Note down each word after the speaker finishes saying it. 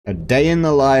A day in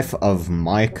the life of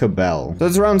Micah Bell. So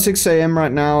it's around 6 a.m.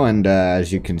 right now, and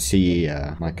as you can see,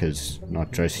 Micah's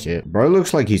not dressed yet. Bro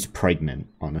looks like he's pregnant,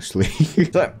 honestly.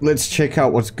 So let's check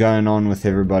out what's going on with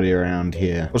everybody around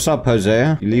here. What's up,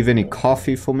 Hosea? You leave any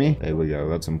coffee for me? There we go,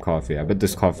 got some coffee. I bet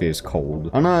this coffee is cold.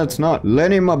 Oh no, it's not.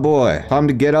 Lenny, my boy, time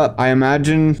to get up. I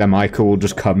imagine that Micah will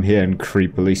just come here and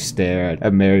creepily stare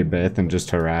at Mary Beth and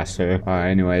just harass her. Alright,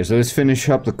 anyways, let's finish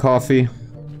up the coffee.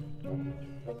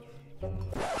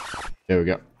 There we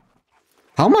go.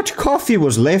 How much coffee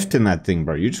was left in that thing,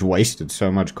 bro? You just wasted so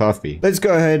much coffee. Let's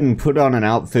go ahead and put on an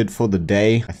outfit for the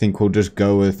day. I think we'll just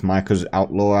go with Micah's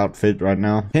outlaw outfit right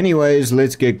now. Anyways,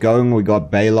 let's get going. We got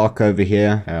Baylock over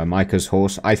here, Micah's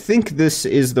horse. I think this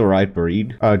is the right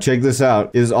breed. Check this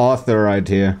out. Is Arthur right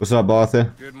here? What's up,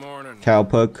 Arthur? Good morning.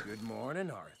 Cowpoke. Good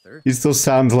morning, Arthur. He still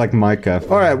sounds like Micah.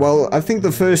 Alright, well, I think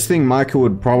the first thing Micah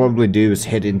would probably do is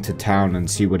head into town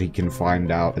and see what he can find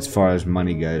out as far as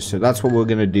money goes. So that's what we're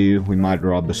gonna do. We might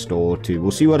rob a store too. We'll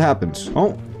see what happens.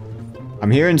 Oh, I'm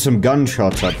hearing some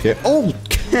gunshots up here. Oh,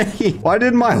 okay. Why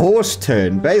did my horse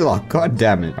turn? Baylock, god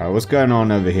damn it. Alright, what's going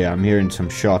on over here? I'm hearing some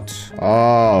shots.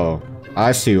 Oh,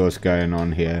 I see what's going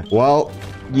on here. Well,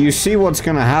 you see what's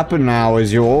gonna happen now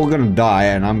is you're all gonna die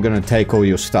and I'm gonna take all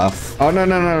your stuff. Oh, no,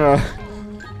 no, no, no.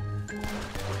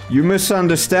 You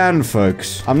misunderstand,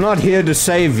 folks. I'm not here to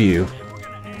save you.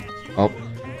 Oh.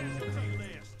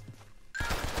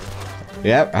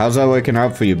 Yep, how's that working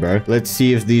out for you, bro? Let's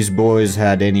see if these boys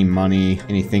had any money,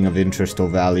 anything of interest or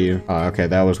value. Oh, okay,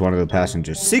 that was one of the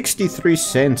passengers. 63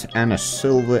 cents and a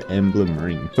silver emblem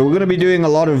ring. So we're gonna be doing a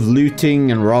lot of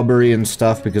looting and robbery and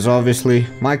stuff because obviously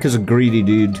Micah's a greedy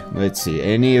dude. Let's see,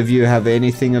 any of you have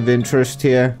anything of interest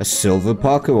here? A silver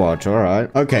pocket watch, alright.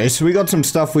 Okay, so we got some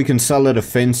stuff we can sell at a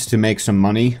fence to make some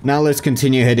money. Now let's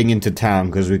continue heading into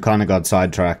town because we kind of got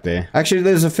sidetracked there. Actually,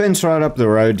 there's a fence right up the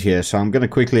road here, so I'm gonna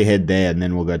quickly head there and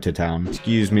then we'll go to town.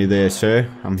 Excuse me there, sir.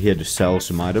 I'm here to sell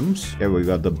some items. Here we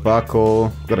got the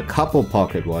buckle. Got a couple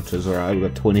pocket watches, alright. We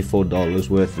got $24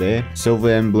 worth there. Silver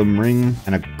emblem ring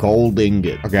and a gold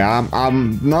ingot. Okay,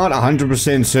 I'm not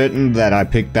 100% certain that I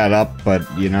picked that up, but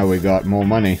you know, we got more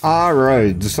money.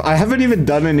 Roads. I haven't even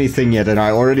done anything yet and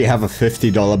I already have a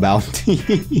 $50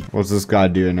 bounty. What's this guy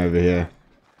doing over here?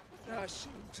 I see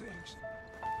things.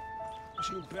 I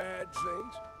see bad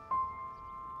things.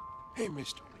 Hey,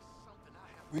 mister.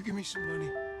 Will you give me some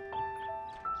money?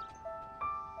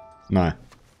 No.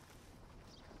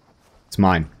 It's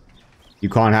mine. You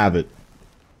can't have it.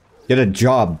 Get a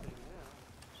job.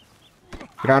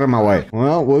 Get out of my way.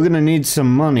 Well, we're gonna need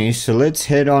some money, so let's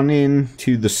head on in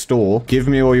to the store. Give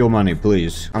me all your money,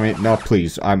 please. I mean, not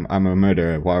please. I'm a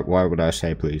murderer. Why would I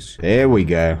say please? There we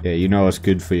go. Yeah, you know what's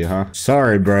good for you, huh?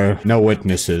 Sorry, bro. No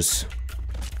witnesses.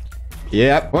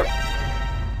 Yep. What?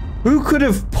 Who could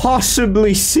have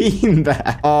possibly seen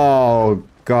that? Oh,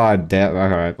 god damn.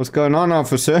 Alright. What's going on,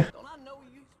 officer?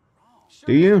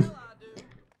 Do you?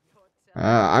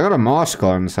 I got a mask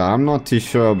on, so I'm not too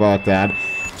sure about that.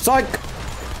 Psych!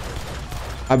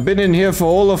 I've been in here for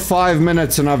all of 5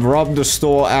 minutes and I've robbed a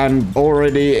store and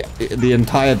already the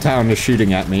entire town is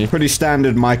shooting at me. Pretty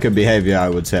standard Micah behavior, I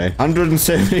would say.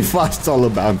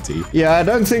 $175 bounty. Yeah, I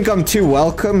don't think I'm too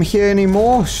welcome here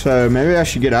anymore, so maybe I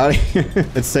should get out of here.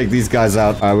 Let's take these guys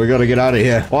out. Alright, we gotta get out of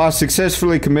here. Well, I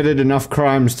successfully committed enough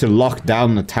crimes to lock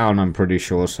down the town, I'm pretty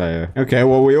sure, so... Okay,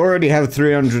 well, we already have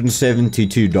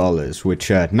 $372,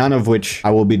 which, none of which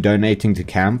I will be donating to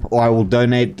camp, or I will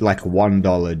donate like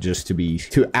 $1 just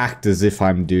to act as if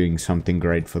I'm doing something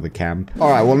great for the camp.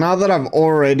 Alright, well now that I've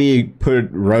already put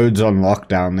roads on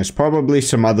lockdown, there's probably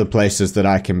some other places that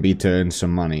I can be to earn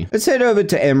some money. Let's head over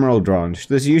to Emerald Ranch.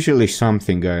 There's usually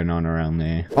something going on around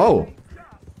there. Oh!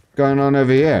 What's going on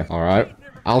over here? Alright.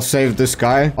 I'll save this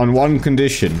guy on one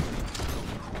condition.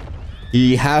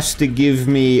 He has to give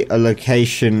me a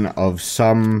location of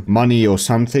some money or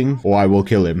something, or I will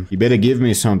kill him. You better give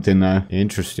me something though.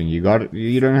 Interesting. You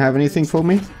don't have anything for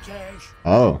me?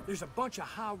 Oh. There's a bunch of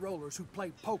high rollers who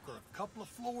play poker a couple of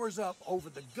floors up over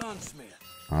the gunsmith.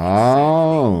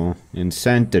 Oh, in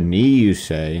Saint Denis, you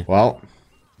say? Well,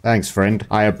 thanks, friend.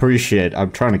 I appreciate.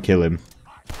 I'm trying to kill him.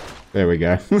 There we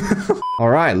go.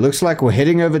 Alright, looks like we're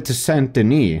heading over to Saint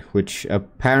Denis, which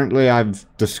apparently I've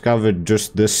discovered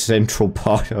just this central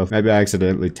part of. Maybe I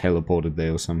accidentally teleported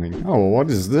there or something. Oh, well,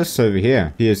 what is this over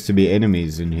here? Appears to be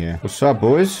enemies in here. What's up,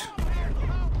 boys?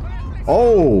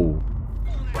 Oh!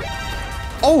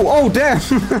 Oh, damn!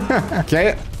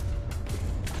 Okay.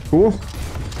 Cool.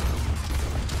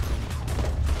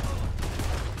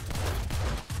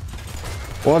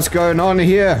 What's going on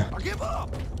here? Give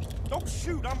up! Don't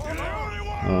shoot! I'm the only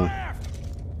one left!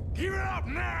 Give it up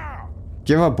now!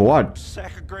 Give up what?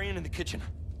 Sack of grain in the kitchen.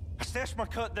 I stashed my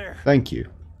cut there. Thank you.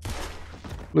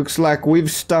 Looks like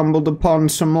we've stumbled upon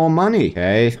some more money.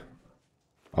 Okay.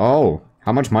 Oh,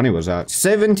 how much money was that?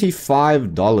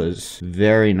 $75.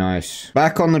 Very nice.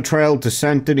 Back on the trail to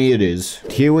Saint Denis it is.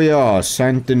 Here we are,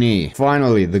 Saint Denis.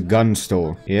 Finally, the gun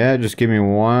store. Yeah, just give me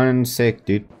 1 sec,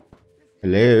 dude.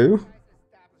 Hello?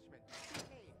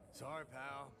 Sorry,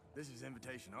 pal. This is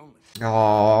invitation only.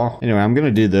 Aww. Anyway, I'm gonna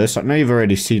do this. I know you've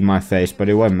already seen my face, but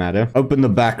it won't matter. Open the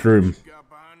back room. Got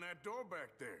behind that door back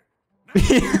there.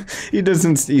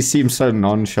 He seems so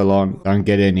nonchalant. Don't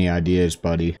get any ideas,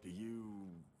 buddy. Do you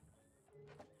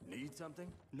need something?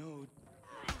 No,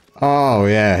 Oh,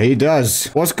 yeah, he does.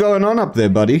 What's going on up there,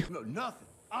 buddy? No, nothing.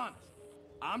 Honest.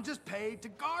 I'm just paid to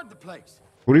guard the place.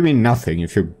 What do you mean nothing?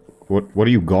 If you're... What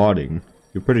are you guarding?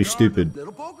 You're pretty Guard stupid. the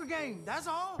little poker game, that's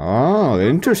all. Oh,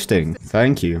 interesting.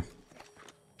 Thank you.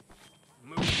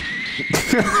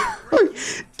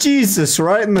 Jesus,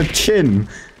 right in the chin.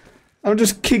 I'm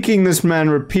just kicking this man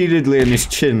repeatedly in his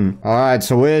chin. Alright,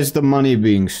 so where's the money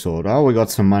being stored? Oh, we got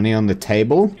some money on the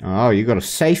table. Oh, you got a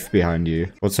safe behind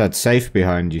you. What's that safe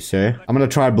behind you, sir? I'm gonna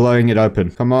try blowing it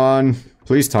open. Come on.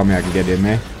 Please tell me I can get in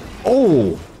there.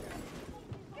 Oh!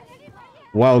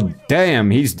 Well, damn,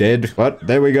 he's dead. But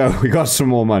there we go. We got some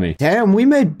more money. Damn, we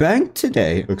made bank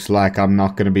today. Looks like I'm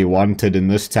not going to be wanted in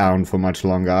this town for much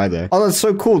longer either. Oh, that's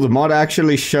so cool. The mod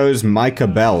actually shows Micah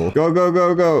Bell. Go, go,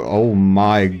 go, go. Oh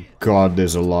my god,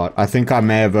 there's a lot. I think I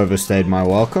may have overstayed my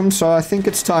welcome, so I think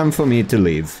it's time for me to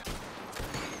leave.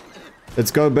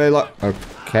 Let's go, Bela.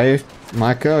 Okay.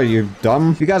 Micah, are you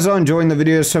dumb? If you guys are enjoying the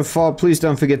video so far, please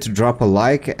don't forget to drop a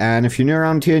like. And if you're new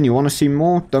around here and you want to see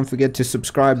more, don't forget to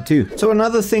subscribe too. So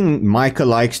another thing Micah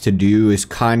likes to do is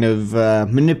kind of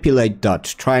manipulate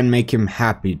Dutch. Try and make him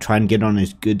happy. Try and get on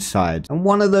his good side. And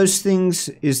one of those things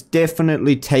is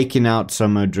definitely taking out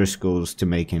some O'Driscolls to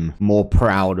make him more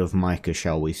proud of Micah,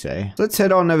 shall we say. Let's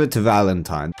head on over to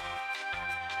Valentine.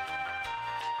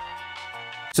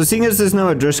 So seeing as there's no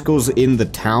O'Driscolls in the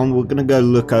town, we're gonna go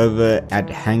look over at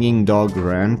Hanging Dog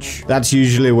Ranch. That's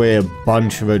usually where a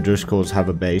bunch of O'Driscolls have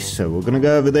a base, so we're gonna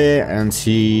go over there and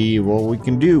see what we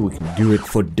can do. We can do it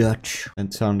for Dutch.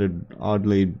 That sounded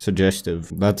oddly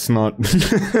suggestive. That's not...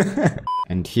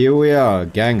 And here we are,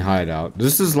 gang hideout.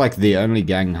 This is like the only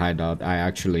gang hideout I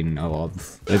actually know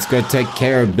of. Let's go take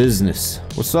care of business.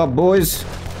 What's up, boys?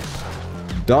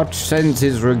 Dutch sends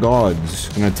his regards.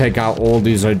 Gonna take out all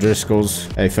these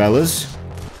O'Driscolls. Hey, fellas.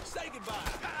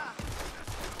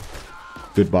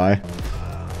 Goodbye.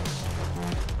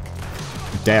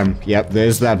 Damn, yep,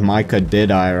 there's that Micah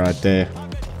Deadeye right there.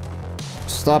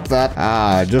 Stop that.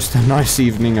 Ah, just a nice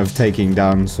evening of taking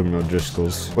down some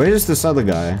O'Driscolls. Where's this other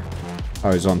guy?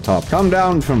 Oh, he's on top. Come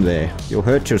down from there. You'll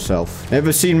hurt yourself.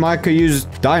 Never seen Micah use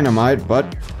dynamite,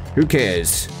 but who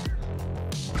cares?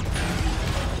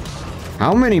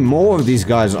 How many more of these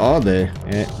guys are there?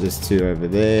 Yeah, there's two over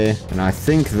there. And I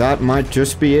think that might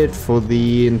just be it for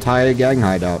the entire gang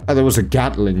hideout. Oh, there was a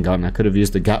Gatling gun. I could have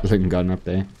used the Gatling gun up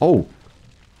there. Oh.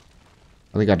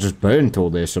 I think I just burnt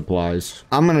all their supplies.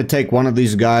 I'm gonna take one of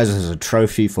these guys as a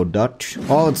trophy for Dutch.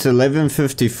 Well, it's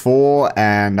 11:54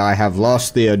 and I have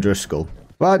lost the O'Driscoll.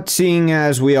 But seeing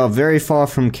as we are very far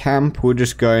from camp, we're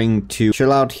just going to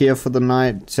chill out here for the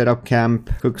night, set up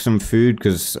camp, cook some food,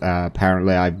 because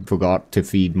apparently I forgot to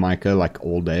feed Micah like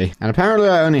all day. And apparently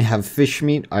I only have fish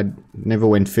meat. I never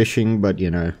went fishing, but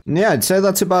you know. Yeah, I'd say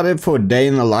that's about it for a day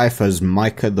in the life as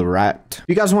Micah the Rat. If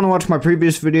you guys want to watch my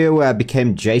previous video where I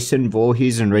became Jason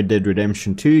Voorhees in Red Dead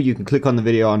Redemption 2, you can click on the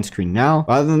video on screen now.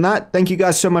 Other than that, thank you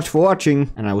guys so much for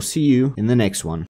watching, and I will see you in the next one.